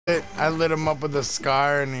I lit him up with a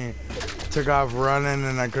scar and he took off running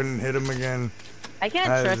and I couldn't hit him again. I can't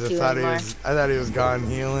trust you anymore. I thought he was gone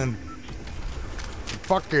healing.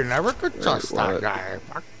 Fucking never could trust that guy.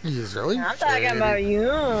 Fuck, he's really I'm talking about you.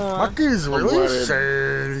 Fuck, he's really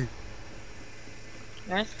shady.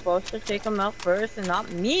 You're supposed to take him out first and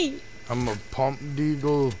not me. I'm a pump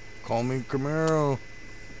deagle. Call me Camaro.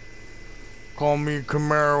 Call me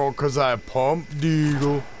Camaro cause I pump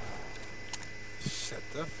deagle. Shut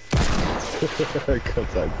the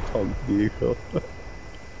cause I pump deagle.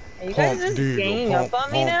 Are you guys just ganging up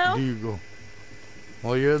on me now? Deagle.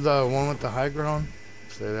 Well, you're the one with the high ground.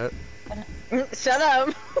 Say that. Shut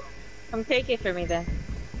up. Come take it for me then.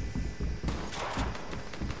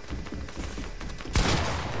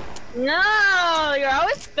 No, you're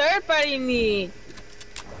always third partying me.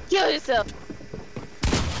 Kill yourself.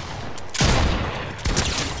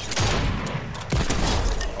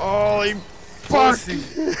 Holy fuck!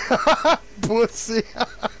 Pussy.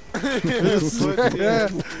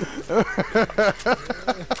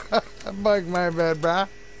 Bug my bad, brah.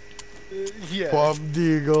 Yeah. Pump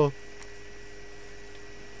deagle.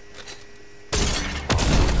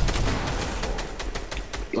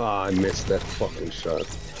 Ah, I missed that fucking shot.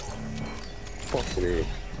 Fuck me.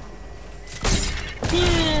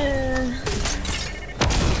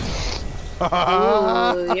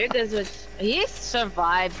 Ooh, you're good with. He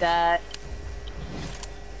survived that.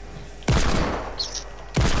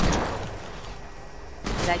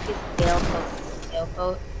 Did I just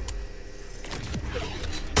tailcoat?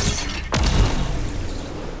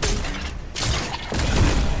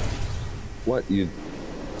 What, you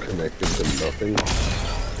connected to nothing?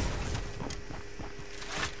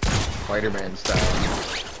 Spider-Man style.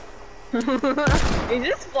 He's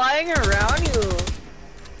just flying around you.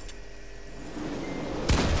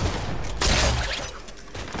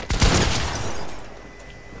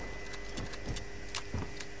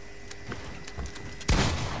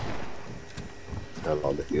 Got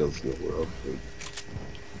all the heals in the world.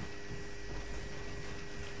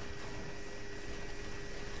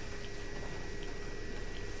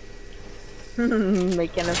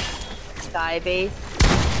 Making a sky base.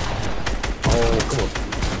 Oh, come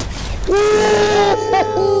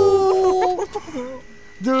on.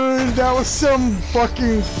 Dude, that was some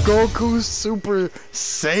fucking Goku Super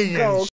Saiyan